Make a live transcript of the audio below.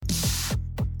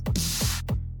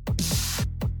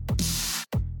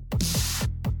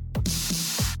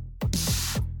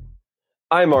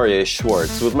I'm Aryeh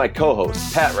Schwartz with my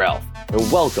co-host, Pat Ralph, and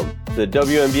welcome to the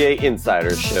WNBA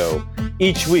Insider Show.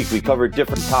 Each week we cover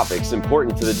different topics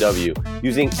important to the W.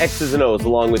 Using X's and O's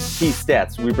along with key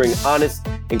stats, we bring honest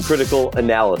and critical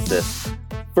analysis.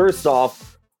 First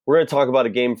off, we're going to talk about a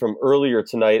game from earlier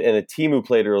tonight and a team who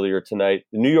played earlier tonight,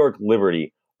 the New York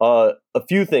Liberty. A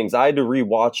few things. I had to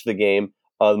rewatch the game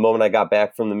the moment I got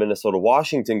back from the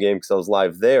Minnesota-Washington game because I was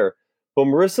live there. But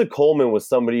Marissa Coleman was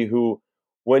somebody who,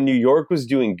 when New York was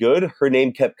doing good, her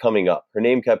name kept coming up.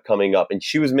 And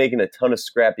she was making a ton of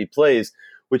scrappy plays,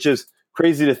 which is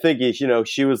crazy to think.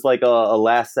 She was like a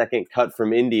last-second cut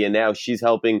from Indy, and now she's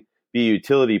helping be a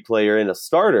utility player and a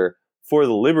starter for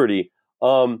the Liberty.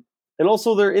 And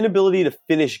also their inability to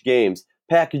finish games.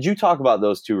 Pat, could you talk about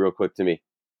those two real quick to me?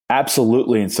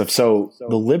 Absolutely and stuff. So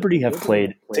the Liberty have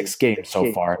played 6 games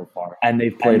so far, and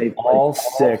they've played all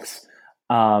 6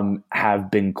 have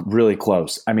been really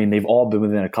close. I mean, they've all been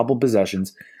within a couple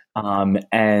possessions,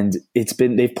 and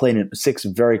they've played in 6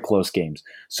 very close games.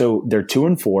 So they're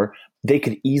 2-4. They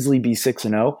could easily be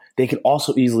 6-0. They could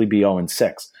also easily be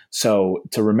 0-6. So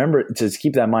to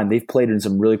keep that in mind, they've played in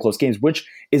some really close games, which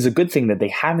is a good thing that they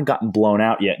haven't gotten blown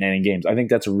out yet in any games. I think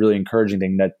that's a really encouraging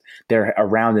thing that they're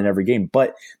around in every game.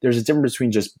 But there's a difference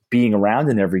between just being around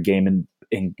in every game and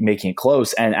making it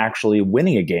close and actually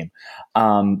winning a game.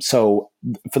 So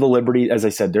for the Liberty, as I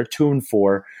said, they're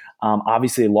 2-4.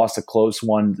 Obviously, they lost a close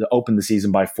one to open the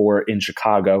season by 4 in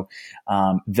Chicago.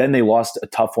 Then they lost a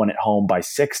tough one at home by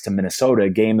 6 to Minnesota, a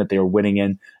game that they were winning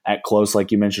in at close,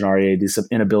 like you mentioned, Aryeh, this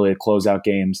inability to close out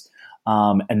games.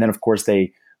 And then, of course,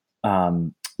 they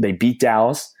beat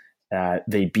Dallas.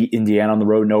 They beat Indiana on the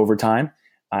road in overtime.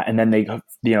 And then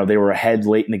they were ahead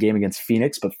late in the game against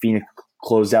Phoenix, but Phoenix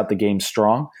closed out the game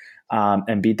strong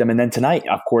and beat them. And then tonight,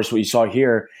 of course, what you saw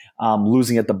here,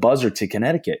 losing at the buzzer to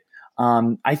Connecticut.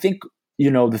 I think,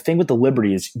 the thing with the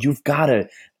Liberty is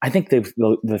I think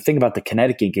the thing about the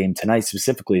Connecticut game tonight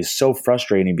specifically is so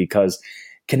frustrating because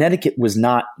Connecticut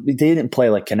they didn't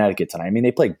play like Connecticut tonight. I mean,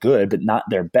 they played good, but not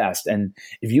their best. And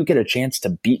if you get a chance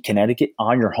to beat Connecticut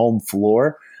on your home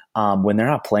floor, when they're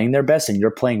not playing their best and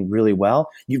you're playing really well,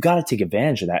 you've got to take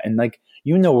advantage of that. And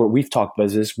where we've talked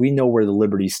about this, we know where the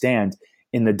Liberty stand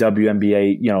in the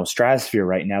WNBA, stratosphere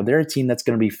right now. They're a team that's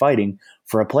going to be fighting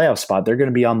for a playoff spot. They're going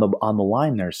to be on the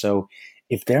line there. So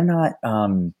if they're not,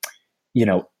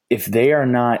 if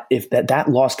that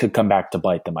loss could come back to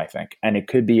bite them, I think, and it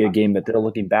could be a game that they're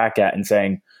looking back at and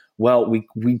saying, well,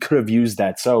 we could have used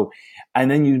that. So,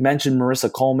 and then you mentioned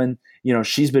Marissa Coleman.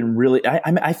 She's been really.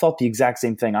 I thought the exact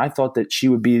same thing. I thought that she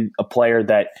would be a player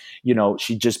that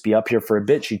she'd just be up here for a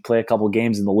bit. She'd play a couple of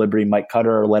games, and the Liberty might cut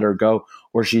her or let her go,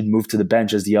 or she'd move to the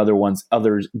bench as the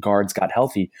other guards got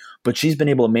healthy. But she's been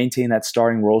able to maintain that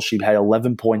starting role. She had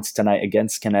 11 points tonight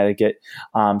against Connecticut.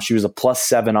 She was a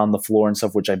 +7 on the floor and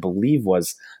stuff, which I believe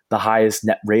was the highest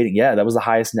net rating. Yeah, that was the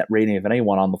highest net rating of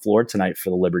anyone on the floor tonight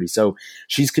for the Liberty. So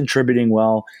she's contributing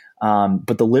well.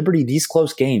 But the Liberty, these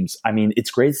close games, I mean, it's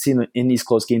great to see them in these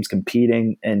close games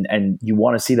competing, and you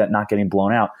want to see that not getting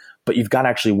blown out, but you've got to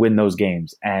actually win those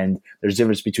games. And there's a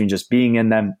difference between just being in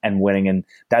them and winning. And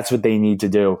that's what they need to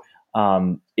do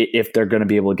if they're going to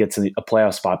be able to get to a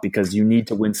playoff spot, because you need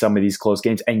to win some of these close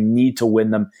games and you need to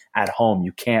win them at home.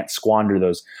 You can't squander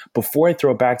those. Before I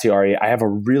throw it back to you, Aryeh, I have a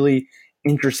really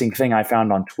interesting thing I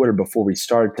found on Twitter before we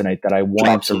started tonight that I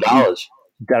wanted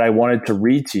to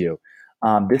read to you.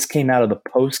 This came out of the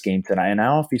post game tonight, and I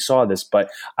don't know if you saw this,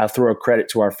 but I'll throw a credit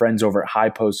to our friends over at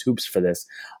High Post Hoops for this.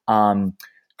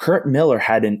 Curt Miller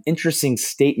had an interesting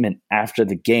statement after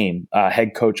the game,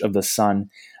 head coach of the Sun.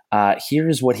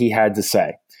 Here's what he had to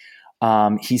say.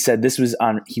 He said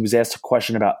he was asked a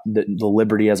question about the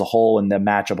Liberty as a whole and the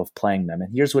matchup of playing them,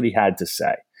 and here's what he had to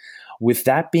say. With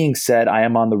that being said, I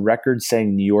am on the record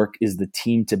saying New York is the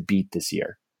team to beat this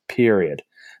year, period.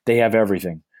 They have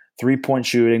everything. 3-point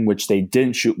shooting, which they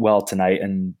didn't shoot well tonight.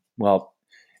 And,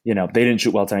 they didn't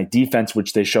shoot well tonight. Defense,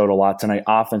 which they showed a lot tonight.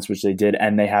 Offense, which they did.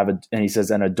 And they have and he says,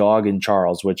 and a dog in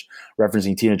Charles, which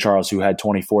referencing Tina Charles, who had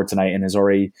 24 tonight and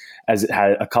has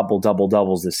had a couple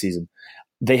double-doubles this season.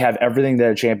 They have everything that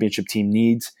a championship team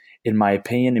needs. In my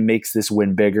opinion, it makes this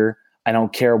win bigger. I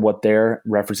don't care what their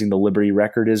referencing the Liberty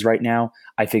record is right now.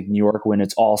 I think New York, when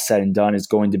it's all said and done, is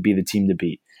going to be the team to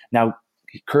beat. Now,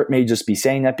 Curt may just be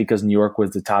saying that because New York was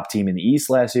the top team in the East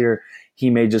last year. He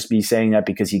may just be saying that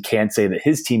because he can't say that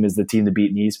his team is the team to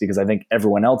beat in the East, because I think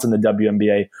everyone else in the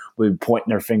WNBA would be pointing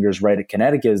their fingers right at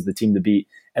Connecticut as the team to beat,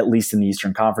 at least in the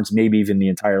Eastern Conference, maybe even the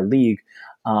entire league.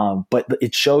 But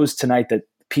it shows tonight that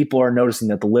people are noticing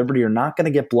that the Liberty are not going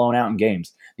to get blown out in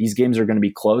games. These games are going to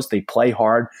be close. They play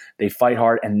hard, they fight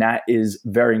hard, and that is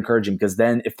very encouraging because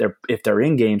then if they're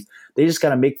in games, they just got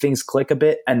to make things click a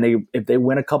bit. And if they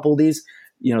win a couple of these,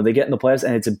 they get in the playoffs,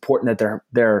 and it's important that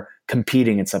they're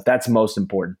competing and stuff. That's most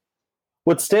important.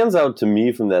 What stands out to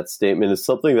me from that statement is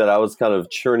something that I was kind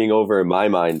of churning over in my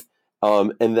mind,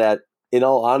 and that, in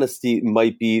all honesty,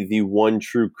 might be the one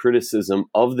true criticism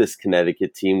of this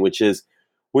Connecticut team, which is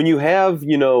when you have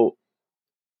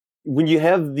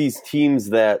these teams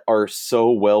that are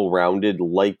so well-rounded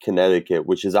like Connecticut,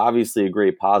 which is obviously a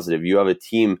great positive. You have a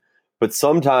team, but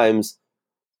sometimes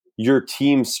your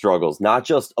team struggles, not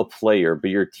just a player, but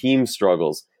your team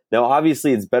struggles. Now,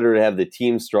 obviously, it's better to have the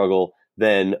team struggle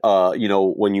than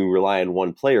when you rely on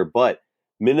one player. But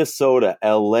Minnesota,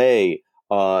 LA,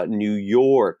 New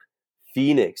York,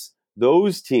 Phoenix,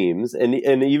 those teams, and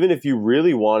even if you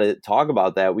really want to talk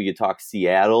about that, we could talk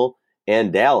Seattle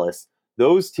and Dallas.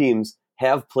 Those teams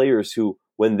have players who,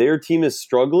 when their team is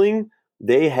struggling,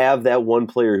 they have that one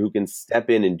player who can step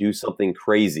in and do something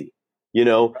crazy,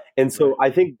 And so I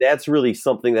think that's really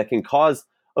something that can cause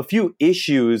a few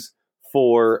issues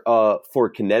for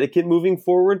Connecticut moving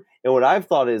forward. And what I've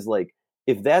thought is, like,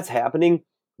 if that's happening,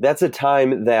 that's a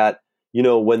time that,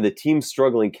 when the team's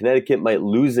struggling, Connecticut might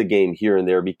lose a game here and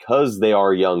there because they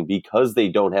are young, because they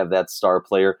don't have that star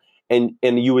player. And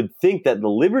you would think that the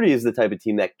Liberty is the type of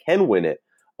team that can win it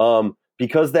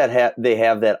because they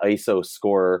have that ISO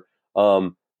scorer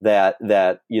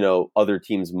that other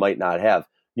teams might not have.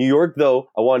 New York, though,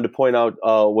 I wanted to point out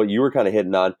what you were kind of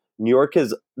hitting on. New York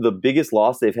has the biggest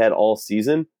loss they've had all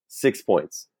season, 6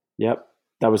 points. Yep,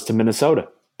 that was to Minnesota.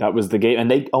 That was the game,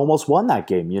 and they almost won that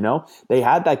game. They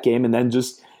had that game, and then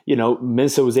just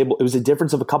Minnesota was able. It was a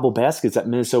difference of a couple baskets that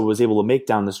Minnesota was able to make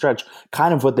down the stretch.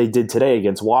 Kind of what they did today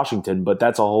against Washington, but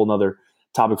that's a whole nother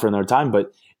topic for another time.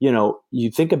 But you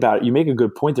think about it, you make a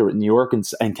good point there with New York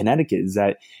and Connecticut is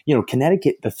that,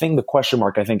 Connecticut, the question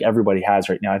mark I think everybody has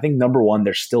right now, I think number one,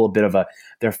 there's still a bit of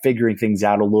they're figuring things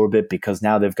out a little bit because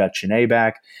now they've got Chiney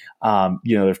back.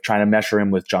 They're trying to measure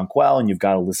him with Jonquel, and you've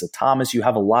got Alyssa Thomas. You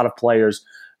have a lot of players,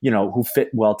 who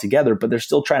fit well together, but they're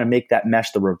still trying to make that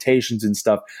mesh, the rotations and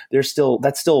stuff. That's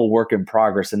still a work in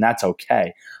progress, and that's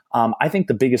okay. I think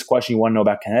the biggest question you want to know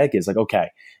about Connecticut is like, okay,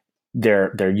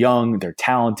 they're young, they're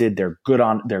talented, they're good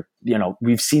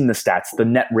we've seen the stats. The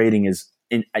net rating is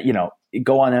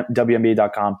go on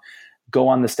WNBA.com, go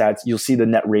on the stats, you'll see the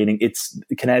net rating.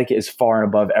 Connecticut is far and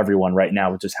above everyone right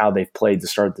now, which is how they've played to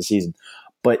start the season.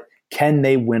 But can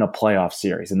they win a playoff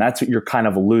series? And that's what you're kind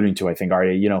of alluding to, I think,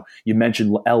 Arya. You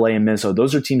mentioned LA and Minnesota.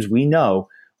 Those are teams we know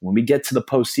when we get to the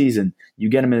postseason, you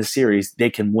get them in a series, they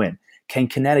can win. Can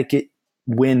Connecticut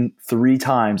win 3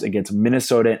 times against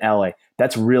Minnesota and LA?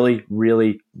 That's really,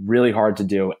 really, really hard to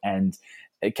do. And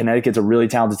Connecticut's a really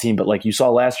talented team, but like you saw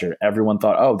last year, everyone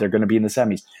thought, oh, they're going to be in the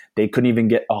semis. They couldn't even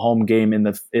get a home game in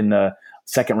the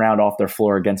second round off their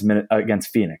floor against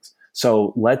Phoenix.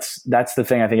 So that's the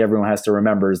thing I think everyone has to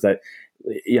remember is that,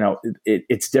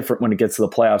 it's different when it gets to the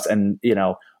playoffs. And,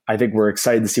 I think we're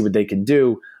excited to see what they can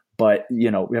do. But, we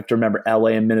have to remember LA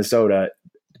and Minnesota,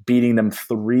 beating them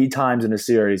 3 times in a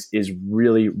series is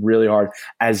really, really hard.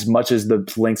 As much as the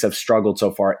Lynx have struggled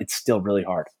so far, it's still really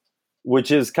hard. Which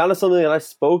is kind of something that I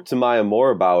spoke to Maya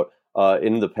Moore about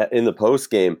in the post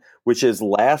game, which is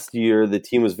last year the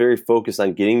team was very focused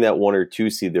on getting that 1 or 2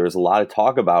 seed. There was a lot of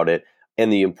talk about it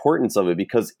and the importance of it,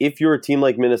 because if you're a team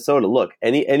like Minnesota, look,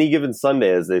 any given Sunday,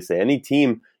 as they say, any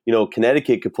team,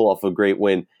 Connecticut could pull off a great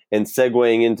win, and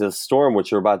segueing into Storm,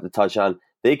 which we're about to touch on,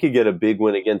 they could get a big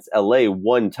win against LA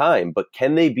one time, but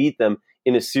can they beat them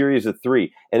in a series of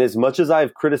 3? And as much as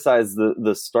I've criticized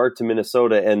the start to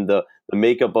Minnesota and the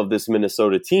makeup of this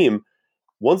Minnesota team,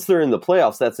 once they're in the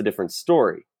playoffs, that's a different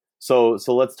story. So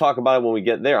let's talk about it when we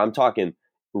get there. I'm talking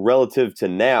relative to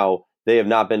now, they have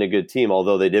not been a good team,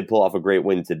 although they did pull off a great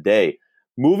win today.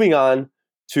 Moving on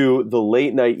to the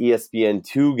late night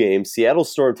ESPN2 game, Seattle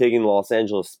Storm taking the Los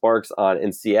Angeles Sparks on,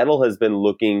 and Seattle has been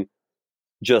looking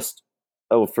just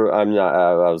I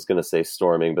was going to say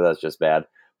storming, but that's just bad.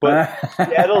 But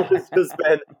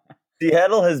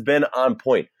Seattle has been on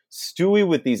point. Stewie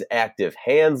with these active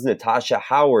hands. Natasha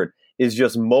Howard is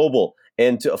just mobile.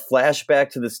 And to a flashback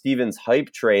to the Stevens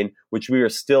hype train, which we are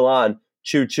still on,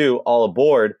 choo-choo, all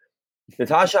aboard,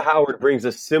 Natasha Howard brings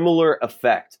a similar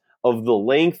effect of the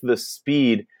length, the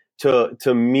speed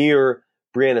to mirror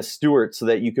Brianna Stewart so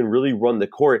that you can really run the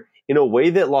court in a way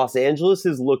that Los Angeles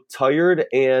has looked tired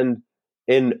and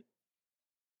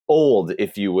old,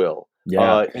 if you will,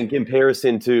 in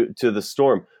comparison to the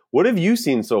Storm. What have you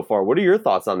seen so far? What are your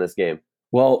thoughts on this game?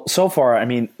 Well, so far, I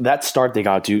mean, that start they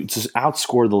got to just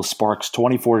outscore the Sparks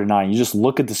 24-9. You just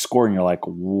look at the score and you're like,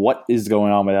 what is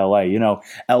going on with LA? You know,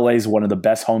 LA is one of the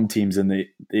best home teams in the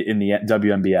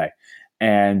WNBA.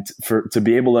 And to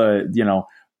be able to,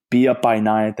 be up by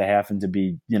 9 at the half and to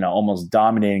be, almost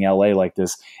dominating LA like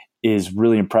this is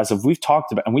really impressive. We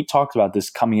talked about this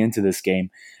coming into this game,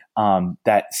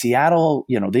 that Seattle,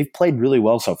 they've played really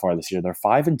well so far this year. They're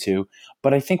 5-2,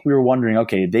 but I think we were wondering,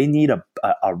 okay, they need a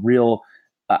real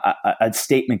a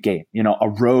statement game, a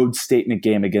road statement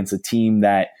game against a team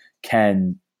that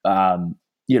can,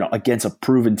 against a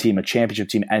proven team, a championship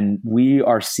team. And we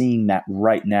are seeing that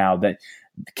right now. That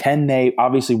can they?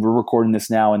 Obviously, we're recording this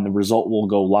now, and the result will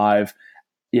go live,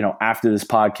 after this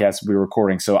podcast we're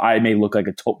recording. So I may look like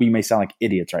we may sound like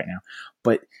idiots right now.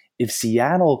 But if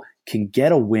Seattle can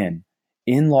get a win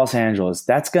in Los Angeles,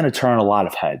 that's going to turn a lot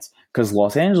of heads, because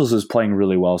Los Angeles is playing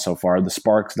really well so far. The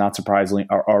Sparks, not surprisingly,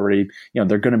 are already,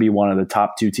 they're going to be one of the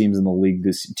top 2 teams in the league,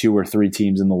 this 2 or 3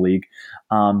 teams in the league.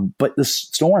 But the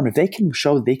Storm, if they can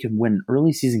show they can win an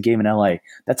early season game in LA,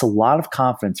 that's a lot of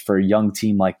confidence for a young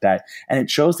team like that. And it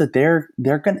shows that they're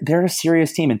a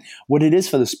serious team. And what it is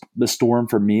for the Storm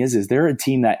for me is they're a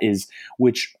team that is,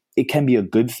 which it can be a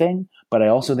good thing, but I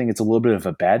also think it's a little bit of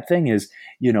a bad thing, is,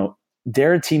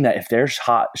 they're a team that if they're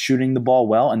hot shooting the ball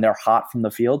well and they're hot from the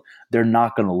field, they're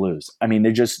not going to lose. I mean,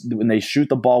 when they shoot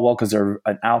the ball well, because they're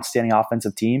an outstanding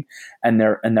offensive team and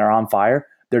they're on fire,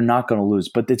 they're not going to lose.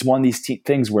 But it's one of these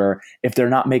things where if they're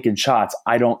not making shots,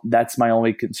 that's my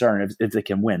only concern if they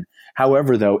can win.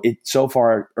 However, though, so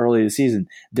far early this season,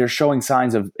 they're showing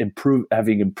signs of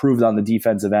having improved on the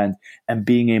defensive end and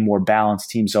being a more balanced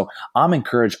team. So I'm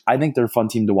encouraged. I think they're a fun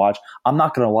team to watch. I'm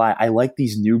not going to lie. I like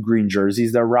these new green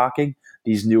jerseys they're rocking,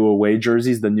 these new away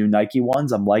jerseys, the new Nike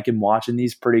ones. I'm liking watching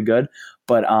these pretty good.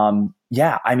 But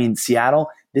yeah, I mean, Seattle,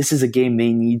 this is a game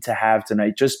they need to have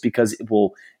tonight, just because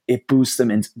it boosts them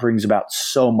and brings about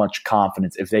so much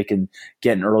confidence. If they can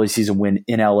get an early season win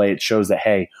in LA, it shows that,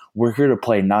 hey, we're here to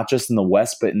play not just in the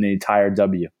West, but in the entire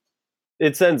W.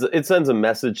 It sends a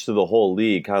message to the whole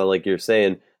league, kind of like you're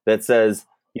saying, that says,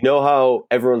 how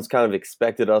everyone's kind of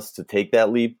expected us to take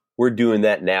that leap. We're doing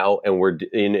that now, and we're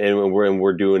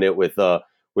doing it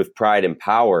with pride and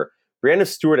power. Brianna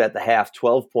Stewart at the half,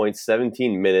 12 points,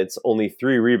 17 minutes, only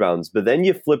 3 rebounds. But then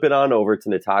you flip it on over to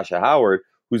Natasha Howard,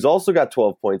 who's also got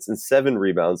 12 points and 7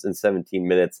 rebounds in 17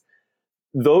 minutes.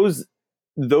 Those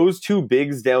 2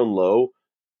 bigs down low,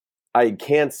 I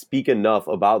can't speak enough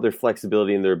about their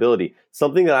flexibility and their ability.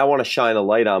 Something that I want to shine a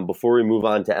light on before we move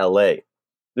on to LA.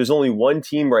 There's only one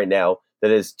team right now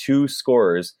that has 2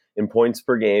 scorers in points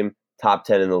per game, top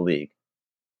 10 in the league.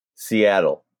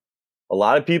 Seattle. A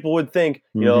lot of people would think,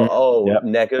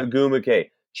 Nneka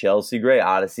Ogwumike, Chelsea Gray,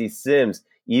 Odyssey Sims,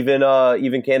 even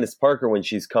Candace Parker when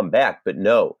she's come back. But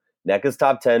no, Nneka's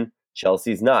top 10,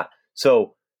 Chelsea's not.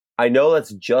 So I know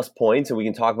that's just points, and we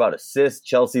can talk about assists.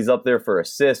 Chelsea's up there for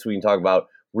assists. We can talk about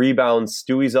rebounds.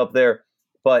 Stewie's up there.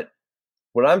 But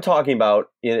what I'm talking about,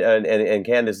 and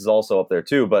Candace is also up there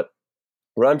too, but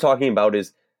what I'm talking about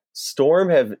is Storm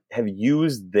have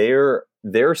used their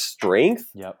strength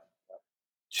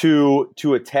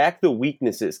to attack the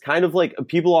weaknesses. Kind of like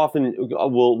people often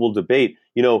will debate,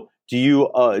 do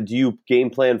you game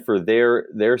plan for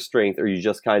their strength, or you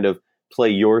just kind of play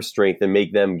your strength and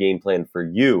make them game plan for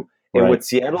you? And what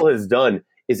Seattle has done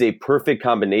is a perfect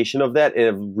combination of that, and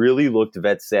have really looked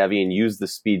vet savvy and used the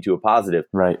speed to a positive.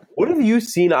 Right. What have you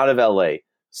seen out of LA?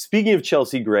 Speaking of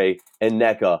Chelsea Gray and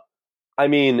Nneka, I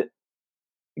mean,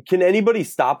 can anybody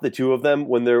stop the 2 of them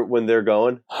when they're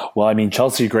going? Well, I mean,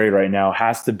 Chelsea Gray right now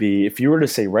has to be, if you were to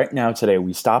say right now today,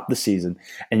 we stop the season,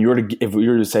 and if we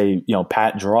were to say,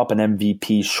 Pat, draw up an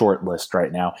MVP short list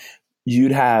right now,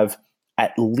 you'd have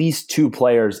at least 2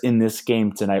 players in this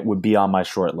game tonight would be on my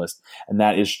short list. And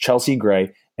that is Chelsea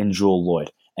Gray and Jewell Loyd.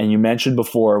 And you mentioned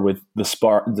before with the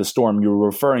Storm, you were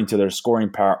referring to their scoring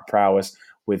prowess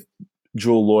with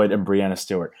Jewell Loyd and Brianna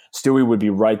Stewart. Stewie would be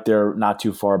right there, not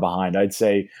too far behind, I'd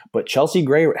say. But Chelsea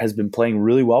Gray has been playing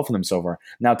really well for them so far.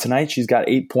 Now, tonight she's got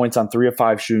 8 points on 3 of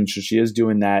 5 shooting, so she is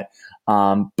doing that.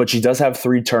 But she does have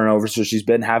 3 turnovers, so she's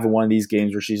been having one of these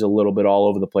games where she's a little bit all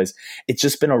over the place. It's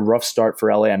just been a rough start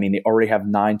for LA. I mean, they already have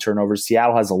 9 turnovers.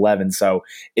 Seattle has 11, so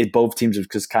both teams have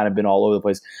just kind of been all over the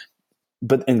place.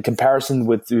 But in comparison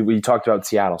with what you talked about,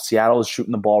 Seattle is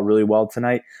shooting the ball really well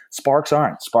tonight. Sparks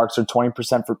aren't. Sparks are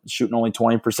 20% for shooting, only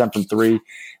 20% from 3.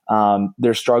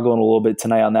 They're struggling a little bit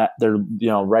tonight on that. They're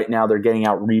right now they're getting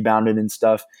out rebounded and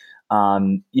stuff.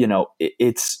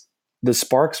 It's the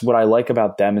Sparks, what I like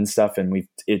about them and stuff, and we've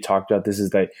talked about this, is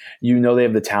that they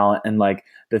have the talent, and like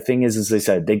the thing is, as they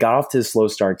said, they got off to a slow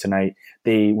start tonight.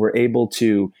 They were able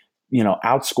to,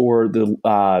 outscore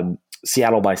the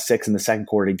Seattle by 6 in the second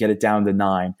quarter to get it down to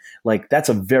 9. Like that's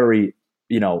a very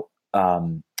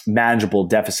manageable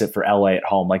deficit for LA at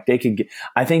home. Like they could get,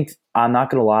 I think, I'm not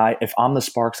going to lie, if I'm the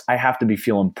Sparks, I have to be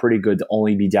feeling pretty good to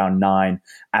only be down 9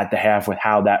 at the half with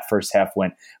how that first half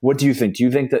went. What do you think? Do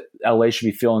you think that LA should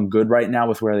be feeling good right now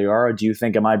with where they are? Or do you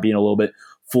think it might be a little bit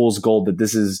fool's gold that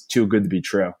this is too good to be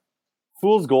true?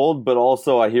 Fool's gold, but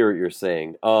also I hear what you're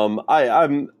saying.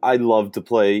 I love to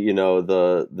play,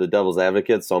 the devil's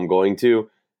advocate, so I'm going to.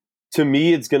 To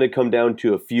me, it's going to come down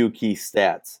to a few key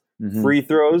stats. Mm-hmm. Free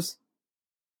throws,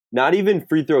 not even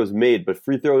free throws made, but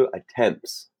free throw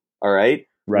attempts. All right?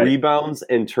 Rebounds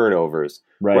and turnovers.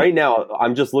 Right now,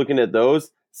 I'm just looking at those.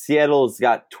 Seattle's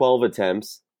got 12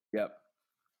 attempts. Yep.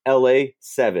 LA,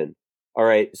 7. All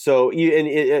right. So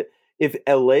if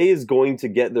LA is going to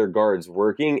get their guards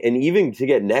working, and even to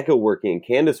get NECA working and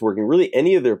Candace working, really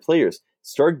any of their players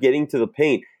start getting to the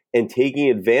paint and taking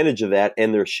advantage of that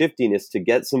and their shiftiness to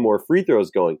get some more free throws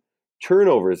going.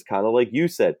 Turnovers, kind of like you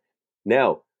said.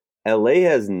 Now, LA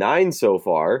has 9 so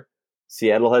far.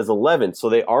 Seattle has 11. So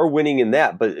they are winning in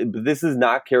that. But this is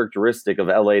not characteristic of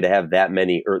LA to have that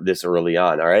many this early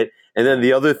on. All right. And then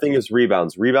the other thing is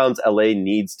rebounds. Rebounds, LA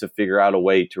needs to figure out a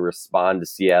way to respond to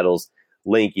Seattle's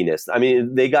lankiness. I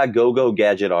mean, they got go-go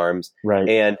gadget arms. Right.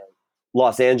 And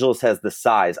Los Angeles has the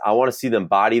size. I want to see them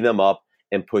body them up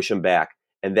and push them back.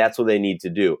 And that's what they need to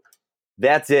do.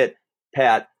 That's it,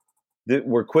 Pat.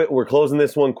 We're closing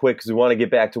this one quick because we want to get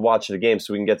back to watching the game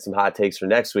so we can get some hot takes for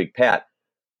next week. Pat,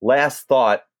 last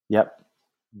thought. Yep.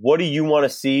 What do you want to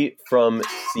see from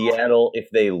Seattle if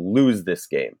they lose this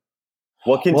game?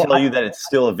 What can tell you that it's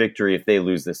still a victory if they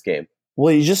lose this game?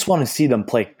 Well, you just want to see them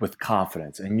play with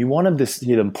confidence, and you want to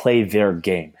see them play their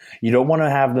game. You don't want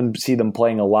to see them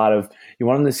playing you want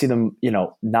them to see them,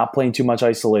 not playing too much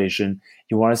isolation.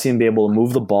 You want to see them be able to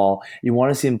move the ball. You want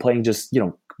to see them playing just,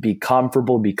 be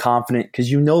comfortable, be confident, because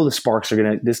the Sparks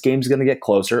this game's going to get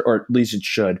closer, or at least it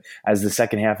should, as the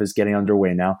second half is getting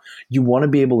underway now. You want to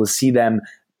be able to see them,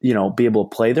 be able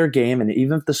to play their game, and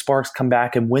even if the Sparks come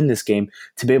back and win this game,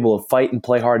 to be able to fight and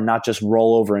play hard, not just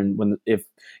roll over. And if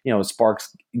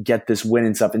Sparks get this win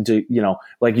and stuff into,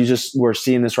 like we're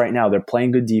seeing this right now, they're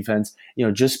playing good defense,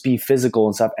 just be physical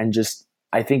and stuff. And just,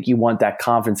 I think you want that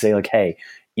confidence, say like, hey,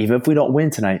 even if we don't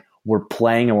win tonight, we're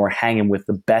playing and we're hanging with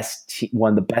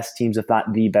one of the best teams, if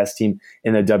not the best team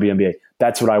in the WNBA.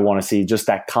 That's what I want to see. Just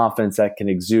that confidence that can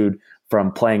exude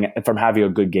from having a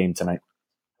good game tonight.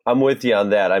 I'm with you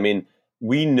on that. I mean,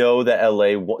 we know that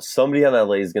somebody on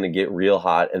LA is going to get real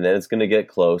hot, and then it's going to get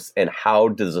close. And how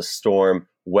does a storm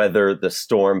weather the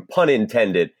storm, pun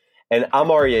intended? And I'm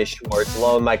Aryeh Schwartz,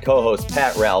 along with my co-host,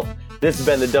 Pat Ralph. This has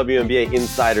been the WNBA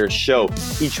Insiders Show.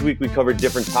 Each week we cover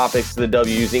different topics to the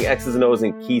W using X's and O's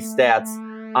and key stats,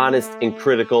 honest and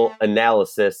critical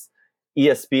analysis.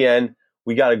 ESPN,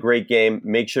 we got a great game.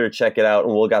 Make sure to check it out,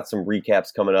 and we'll got some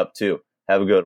recaps coming up too. Have a good one.